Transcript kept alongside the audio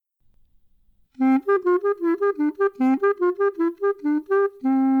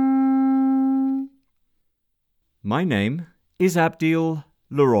My name is Abdiel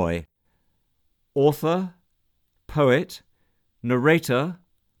Leroy, author, poet, narrator,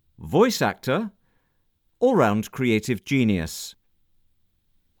 voice actor, all-round creative genius.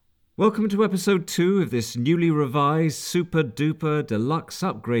 Welcome to episode 2 of this newly revised, super-duper, deluxe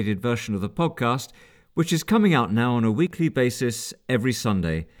upgraded version of the podcast, which is coming out now on a weekly basis every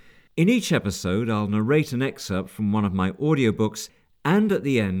Sunday. In each episode, I'll narrate an excerpt from one of my audiobooks, and at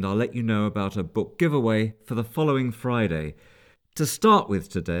the end, I'll let you know about a book giveaway for the following Friday. To start with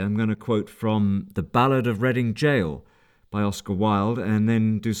today, I'm going to quote from The Ballad of Reading Gaol by Oscar Wilde, and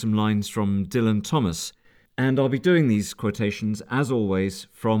then do some lines from Dylan Thomas. And I'll be doing these quotations, as always,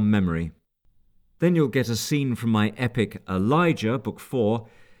 from memory. Then you'll get a scene from my epic Elijah, Book 4,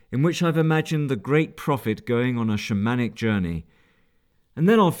 in which I've imagined the great prophet going on a shamanic journey. And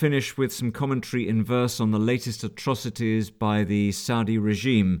then I'll finish with some commentary in verse on the latest atrocities by the Saudi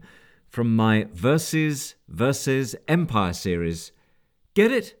regime from my Verses vs. Empire series. Get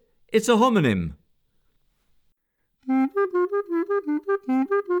it? It's a homonym.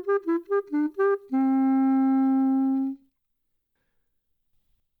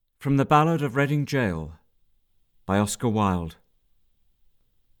 From The Ballad of Reading Gaol by Oscar Wilde.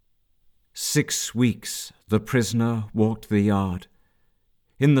 6 weeks the prisoner walked the yard,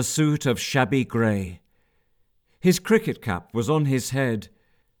 in the suit of shabby grey. His cricket cap was on his head,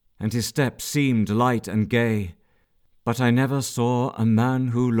 and his step seemed light and gay. But I never saw a man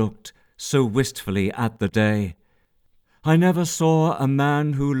who looked so wistfully at the day. I never saw a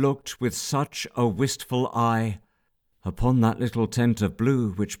man who looked with such a wistful eye upon that little tent of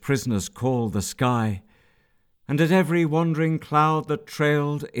blue which prisoners call the sky, and at every wandering cloud that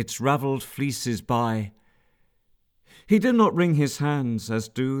trailed its ravelled fleeces by. He did not wring his hands as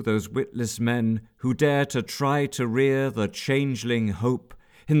do those witless men who dare to try to rear the changeling hope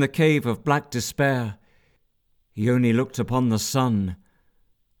in the cave of black despair. He only looked upon the sun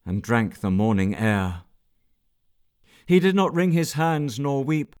and drank the morning air. He did not wring his hands nor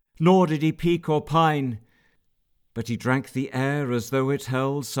weep, nor did he peak or pine, but he drank the air as though it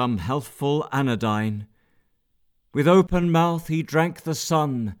held some healthful anodyne. With open mouth he drank the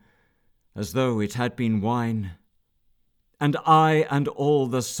sun as though it had been wine. And I and all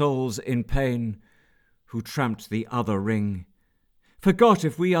the souls in pain who tramped the other ring forgot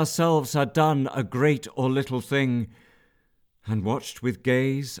if we ourselves had done a great or little thing, and watched with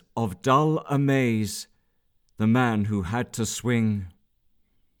gaze of dull amaze the man who had to swing.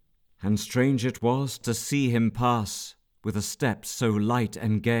 And strange it was to see him pass with a step so light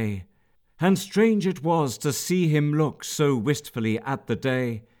and gay, and strange it was to see him look so wistfully at the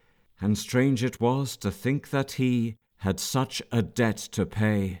day, and strange it was to think that he had such a debt to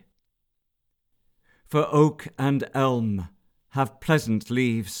pay. For oak and elm have pleasant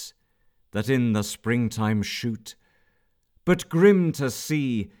leaves that in the springtime shoot, but grim to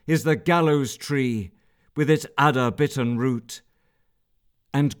see is the gallows tree with its adder-bitten root,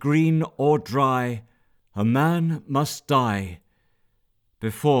 and green or dry a man must die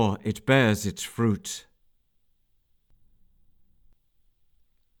before it bears its fruit.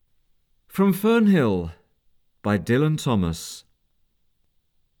 From Fernhill by Dylan Thomas.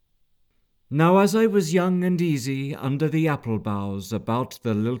 Now as I was young and easy under the apple boughs about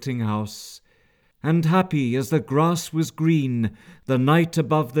the lilting house, and happy as the grass was green, the night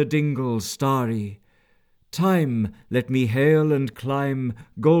above the dingles starry, Time let me hail and climb,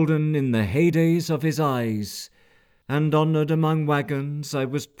 golden in the heydays of his eyes, and honoured among wagons I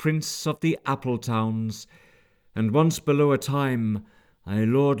was prince of the apple towns, and once below a time I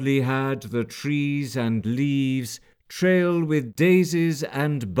lordly had the trees and leaves trail with daisies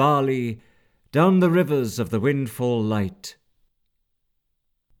and barley down the rivers of the windfall light.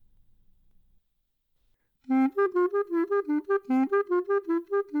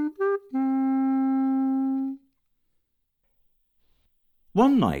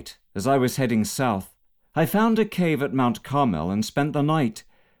 One night, as I was heading south, I found a cave at Mount Carmel and spent the night.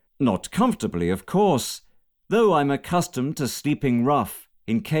 Not comfortably, of course, though I'm accustomed to sleeping rough,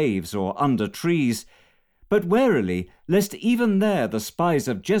 in caves or under trees, but warily, lest even there the spies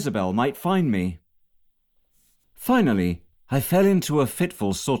of Jezebel might find me. Finally, I fell into a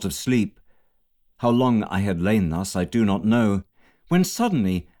fitful sort of sleep. How long I had lain thus I do not know, when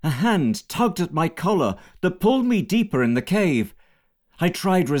suddenly a hand tugged at my collar that pulled me deeper in the cave. I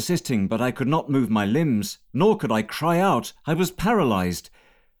tried resisting, but I could not move my limbs, nor could I cry out. I was paralyzed.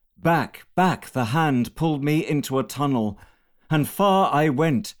 Back, the hand pulled me into a tunnel, and far I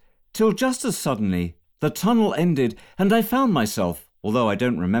went, till just as suddenly the tunnel ended, and I found myself, although I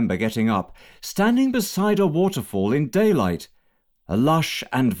don't remember getting up, standing beside a waterfall in daylight. a lush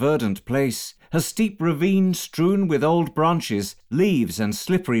and verdant place, a steep ravine strewn with old branches, leaves and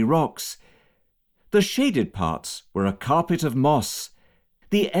slippery rocks. The shaded parts were a carpet of moss,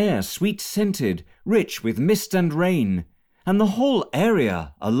 the air sweet-scented, rich with mist and rain, and the whole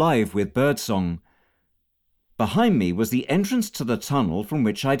area alive with birdsong. Behind me was the entrance to the tunnel from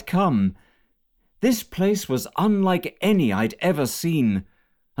which I'd come. This place was unlike any I'd ever seen.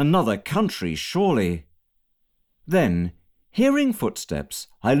 Another country, surely. Then, hearing footsteps,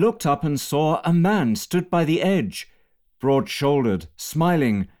 I looked up and saw a man stood by the edge, broad-shouldered,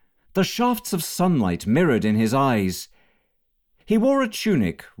 smiling, the shafts of sunlight mirrored in his eyes. He wore a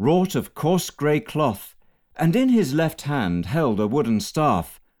tunic wrought of coarse grey cloth, and in his left hand held a wooden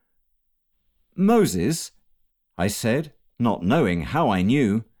staff. "Moses?" I said, not knowing how I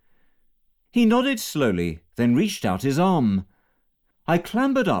knew. He nodded slowly, then reached out his arm. I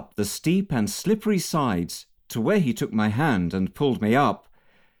clambered up the steep and slippery sides to where he took my hand and pulled me up.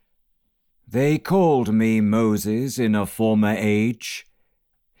 "They called me Moses in a former age,"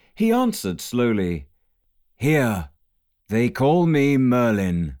 he answered slowly. "Here, they call me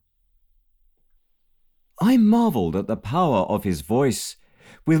Merlin." I marvelled at the power of his voice,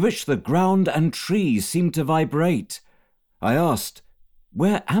 with which the ground and trees seemed to vibrate. I asked,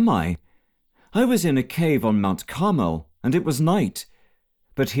 "Where am I?" I was in a cave on Mount Carmel, and it was night.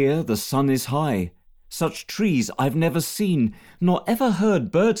 But here the sun is high. Such trees I've never seen, nor ever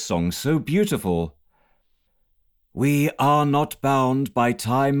heard birdsong so beautiful. "We are not bound by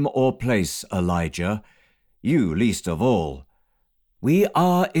time or place, Elijah, you least of all. We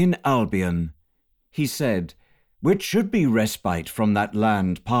are in Albion," he said, "which should be respite from that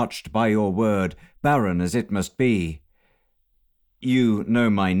land parched by your word, barren as it must be." "You know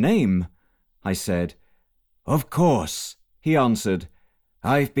my name?" I said. "Of course," he answered.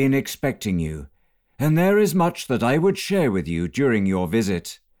 "I've been expecting you, and there is much that I would share with you during your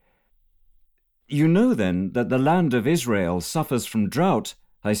visit." "You know, then, that the land of Israel suffers from drought,"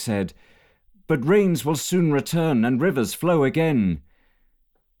 I said, "but rains will soon return and rivers flow again."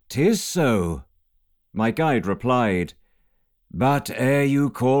 "'Tis so," my guide replied. "But ere you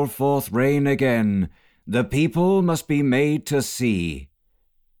call forth rain again, the people must be made to see."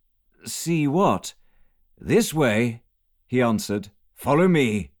 "See what?" "This way," he answered. "Follow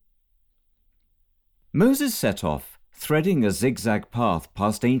me." Moses set off, threading a zigzag path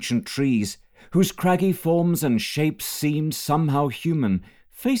past ancient trees, whose craggy forms and shapes seemed somehow human,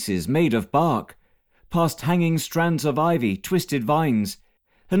 faces made of bark, past hanging strands of ivy, twisted vines,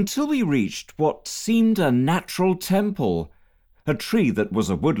 until we reached what seemed a natural temple, a tree that was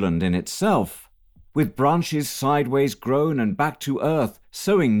a woodland in itself, with branches sideways grown and back to earth,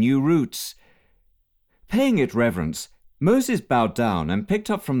 sowing new roots. Paying it reverence, Moses bowed down and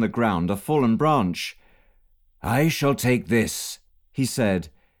picked up from the ground a fallen branch. "I shall take this," he said.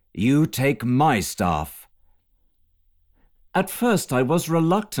 "You take my staff." At first I was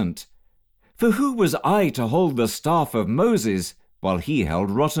reluctant, for who was I to hold the staff of Moses while he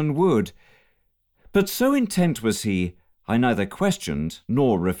held rotten wood? But so intent was he, I neither questioned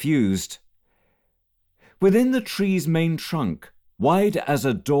nor refused. Within the tree's main trunk, wide as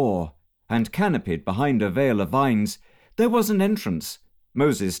a door, and canopied behind a veil of vines, there was an entrance.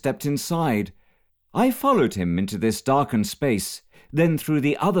 Moses stepped inside. I followed him into this darkened space, then through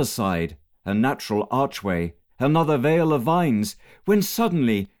the other side, a natural archway, another veil of vines, when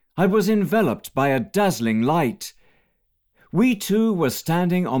suddenly I was enveloped by a dazzling light. We two were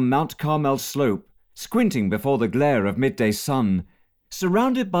standing on Mount Carmel's slope, squinting before the glare of midday sun,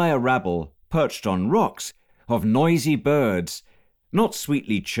 surrounded by a rabble, perched on rocks, of noisy birds, not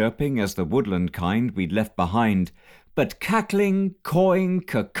sweetly chirping as the woodland kind we'd left behind, but cackling, cawing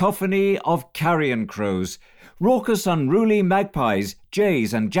cacophony of carrion crows, raucous unruly magpies,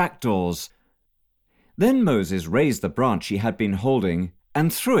 jays and jackdaws. Then Moses raised the branch he had been holding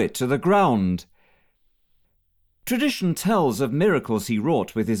and threw it to the ground. Tradition tells of miracles he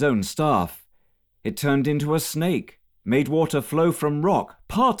wrought with his own staff. It turned into a snake, made water flow from rock,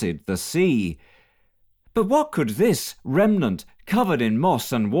 parted the sea. But what could this remnant, covered in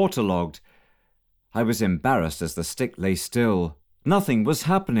moss and waterlogged? I was embarrassed as the stick lay still. Nothing was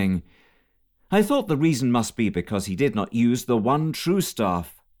happening. I thought the reason must be because he did not use the one true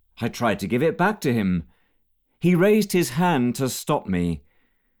staff. I tried to give it back to him. He raised his hand to stop me.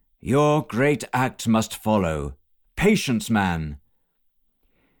 "Your great act must follow. Patience, man."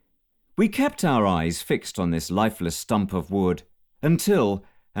 We kept our eyes fixed on this lifeless stump of wood until,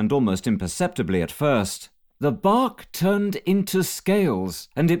 and almost imperceptibly at first, the bark turned into scales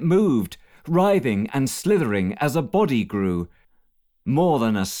and it moved, writhing and slithering as a body grew. More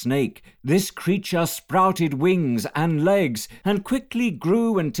than a snake, this creature sprouted wings and legs, and quickly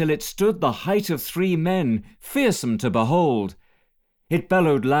grew until it stood the height of 3 men, fearsome to behold. It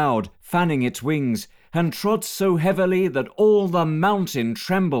bellowed loud, fanning its wings, and trod so heavily that all the mountain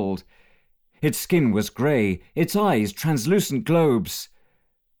trembled. Its skin was grey, its eyes translucent globes.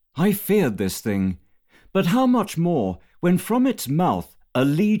 I feared this thing, but how much more, when from its mouth a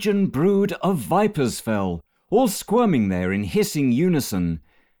legion brood of vipers fell, all squirming there in hissing unison.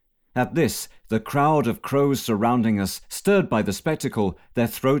 At this, the crowd of crows surrounding us, stirred by the spectacle, their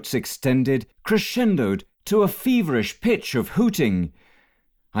throats extended, crescendoed to a feverish pitch of hooting.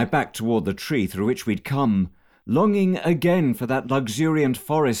 I backed toward the tree through which we'd come, longing again for that luxuriant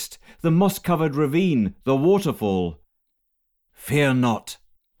forest, the moss-covered ravine, the waterfall. "Fear not,"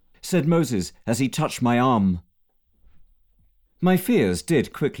 said Moses as he touched my arm. My fears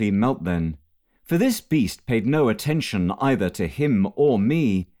did quickly melt then, for this beast paid no attention either to him or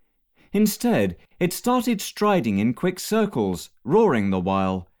me. Instead, it started striding in quick circles, roaring the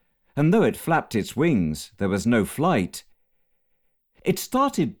while, and though it flapped its wings, there was no flight. It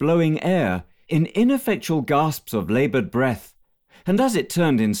started blowing air in ineffectual gasps of laboured breath, and as it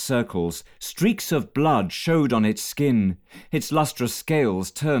turned in circles, streaks of blood showed on its skin, its lustrous scales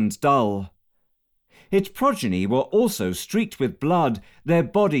turned dull. Its progeny were also streaked with blood, their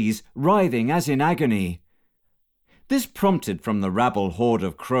bodies writhing as in agony. This prompted from the rabble horde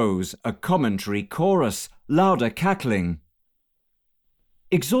of crows a commentary chorus, louder cackling.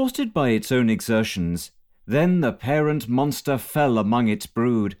 Exhausted by its own exertions, then the parent monster fell among its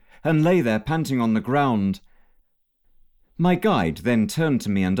brood, and lay there panting on the ground. My guide then turned to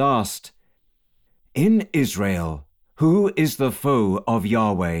me and asked, "In Israel, who is the foe of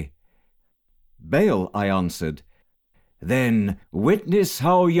Yahweh?" "Baal," I answered. "Then witness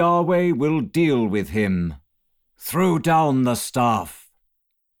how Yahweh will deal with him. Throw down the staff."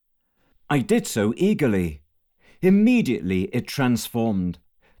 I did so eagerly. Immediately it transformed.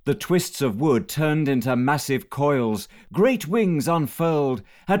 The twists of wood turned into massive coils, great wings unfurled,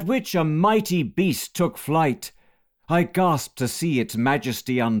 at which a mighty beast took flight. I gasped to see its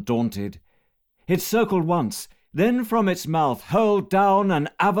majesty undaunted. It circled once, then from its mouth hurled down an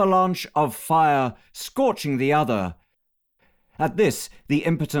avalanche of fire, scorching the other. At this, the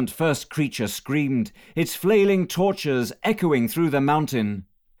impotent first creature screamed, its flailing torches echoing through the mountain.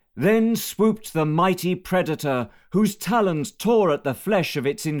 Then swooped the mighty predator, whose talons tore at the flesh of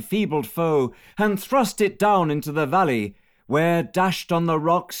its enfeebled foe, and thrust it down into the valley, where, dashed on the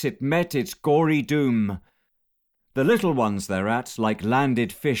rocks, it met its gory doom. The little ones thereat, like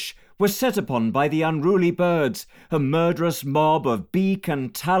landed fish, were set upon by the unruly birds, a murderous mob of beak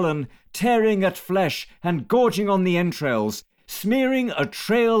and talon, tearing at flesh and gorging on the entrails, smearing a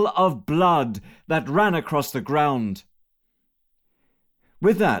trail of blood that ran across the ground.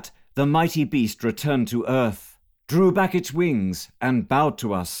 With that, the mighty beast returned to earth, drew back its wings, and bowed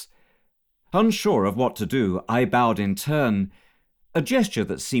to us. Unsure of what to do, I bowed in turn, a gesture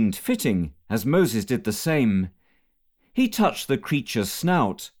that seemed fitting, as Moses did the same. He touched the creature's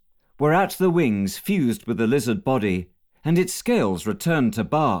snout, whereat the wings fused with the lizard body, and its scales returned to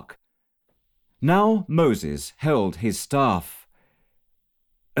bark. Now Moses held his staff.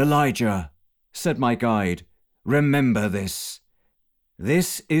 "Elijah," said my guide, "remember this.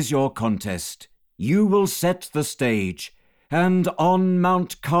 This is your contest. You will set the stage, and on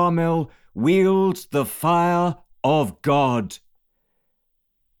Mount Carmel wield the fire of God."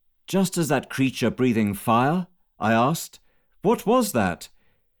 "Just as that creature breathing fire?" I asked. "What was that?"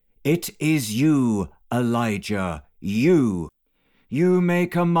 "It is you, Elijah, you. You may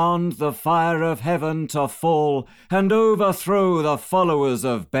command the fire of heaven to fall and overthrow the followers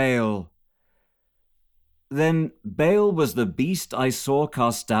of Baal." "Then Baal was the beast I saw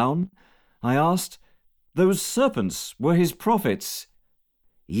cast down?" I asked. "Those serpents were his prophets."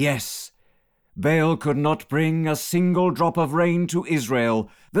 "Yes. Baal could not bring a single drop of rain to Israel,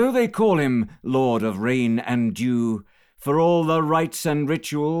 though they call him Lord of Rain and Dew, for all the rites and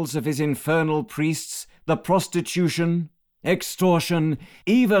rituals of his infernal priests, the prostitution, extortion,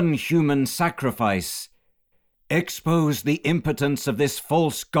 even human sacrifice. Expose the impotence of this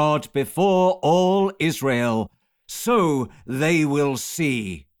false god before all Israel, so they will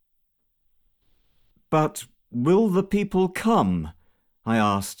see." "But will the people come?" I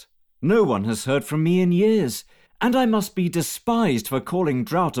asked. "No one has heard from me in years, and I must be despised for calling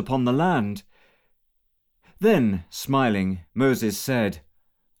drought upon the land." Then, smiling, Moses said,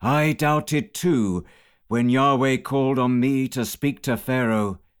 "I doubted too, when Yahweh called on me to speak to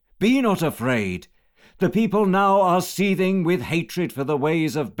Pharaoh. Be not afraid. The people now are seething with hatred for the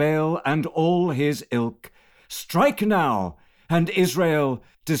ways of Baal and all his ilk. Strike now, and Israel,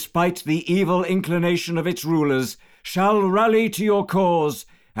 despite the evil inclination of its rulers, shall rally to your cause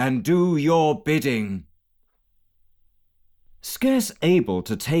and do your bidding." Scarce able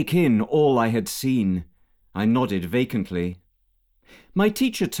to take in all I had seen, I nodded vacantly. My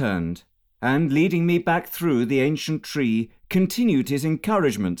teacher turned, and leading me back through the ancient tree, continued his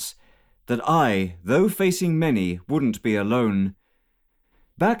encouragements, that I, though facing many, wouldn't be alone.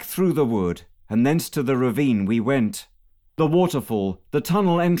 Back through the wood, and thence to the ravine we went, the waterfall, the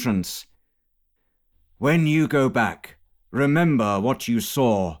tunnel entrance. "When you go back, remember what you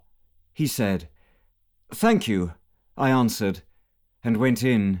saw," he said. "Thank you," I answered, and went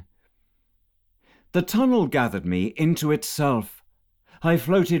in. The tunnel gathered me into itself. I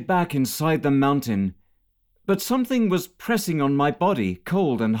floated back inside the mountain, but something was pressing on my body,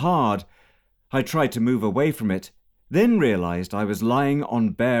 cold and hard. I tried to move away from it, then realized I was lying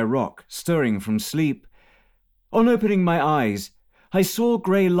on bare rock, stirring from sleep. On opening my eyes, I saw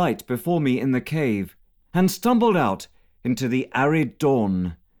grey light before me in the cave, and stumbled out into the arid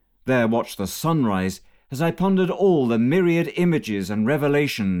dawn. There watched the sunrise as I pondered all the myriad images and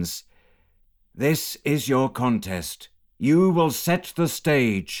revelations. "This is your contest. You will set the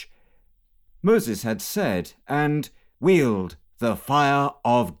stage," Moses had said, and wield the fire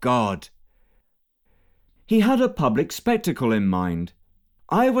of God. He had a public spectacle in mind.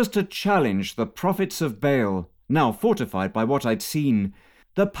 I was to challenge the prophets of Baal, now fortified by what I'd seen,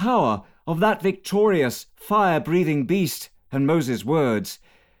 the power of that victorious, fire-breathing beast and Moses' words,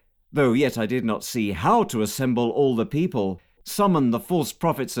 though yet I did not see how to assemble all the people, summon the false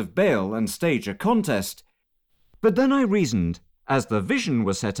prophets of Baal, and stage a contest. But then I reasoned, as the vision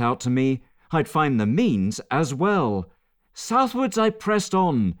was set out to me, I'd find the means as well. Southwards I pressed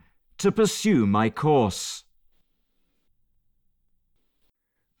on, to pursue my course.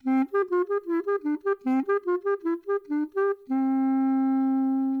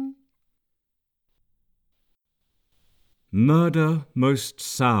 Murder most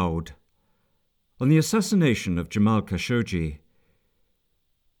sound. On the assassination of Jamal Khashoggi.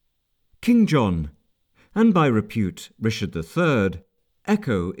 King John, and by repute Richard III,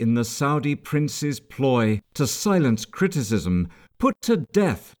 echo in the Saudi prince's ploy to silence criticism, put to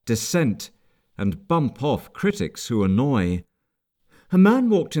death dissent, and bump off critics who annoy. A man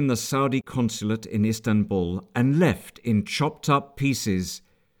walked in the Saudi consulate in Istanbul and left in chopped-up pieces,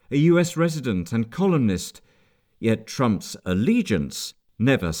 a US resident and columnist, yet Trump's allegiance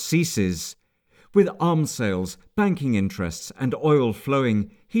never ceases. With arms sales, banking interests, and oil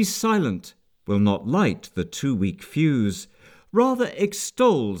flowing, he's silent, will not light the too-weak fuse, rather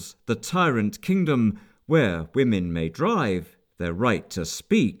extols the tyrant kingdom where women may drive, their right to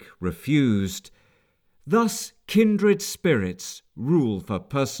speak refused. Thus kindred spirits rule for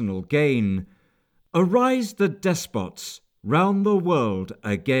personal gain. Arise the despots round the world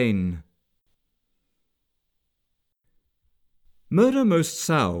again. Murder Most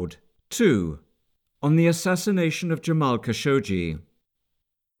Sound 2. On the assassination of Jamal Khashoggi.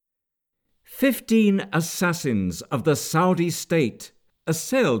 15 assassins of the Saudi state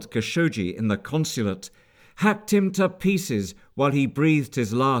assailed Khashoggi in the consulate, hacked him to pieces while he breathed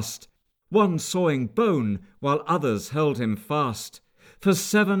his last, one sawing bone while others held him fast, for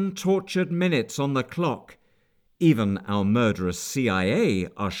 7 tortured minutes on the clock. Even our murderous CIA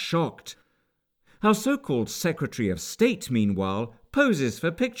are shocked. Our so-called Secretary of State, meanwhile, poses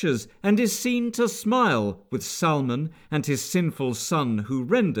for pictures and is seen to smile with Salman and his sinful son who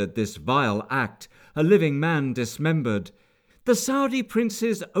rendered this vile act, a living man dismembered. The Saudi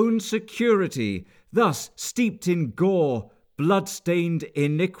prince's own security, thus steeped in gore, blood-stained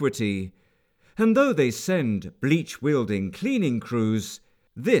iniquity. And though they send bleach-wielding cleaning crews,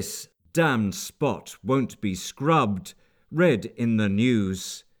 this damned spot won't be scrubbed, read in the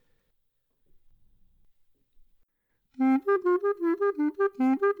news.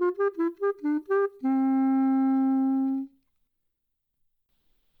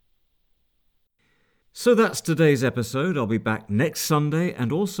 So that's today's episode. I'll be back next Sunday,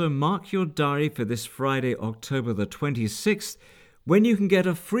 and also mark your diary for this Friday, October the 26th, when you can get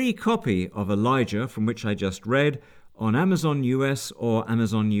a free copy of Elijah, from which I just read, on Amazon US or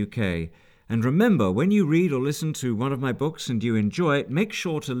Amazon UK. And remember, when you read or listen to one of my books and you enjoy it, make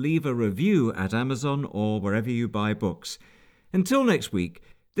sure to leave a review at Amazon or wherever you buy books. Until next week,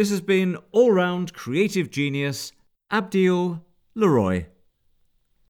 this has been all-round creative genius, Abdiel Leroy.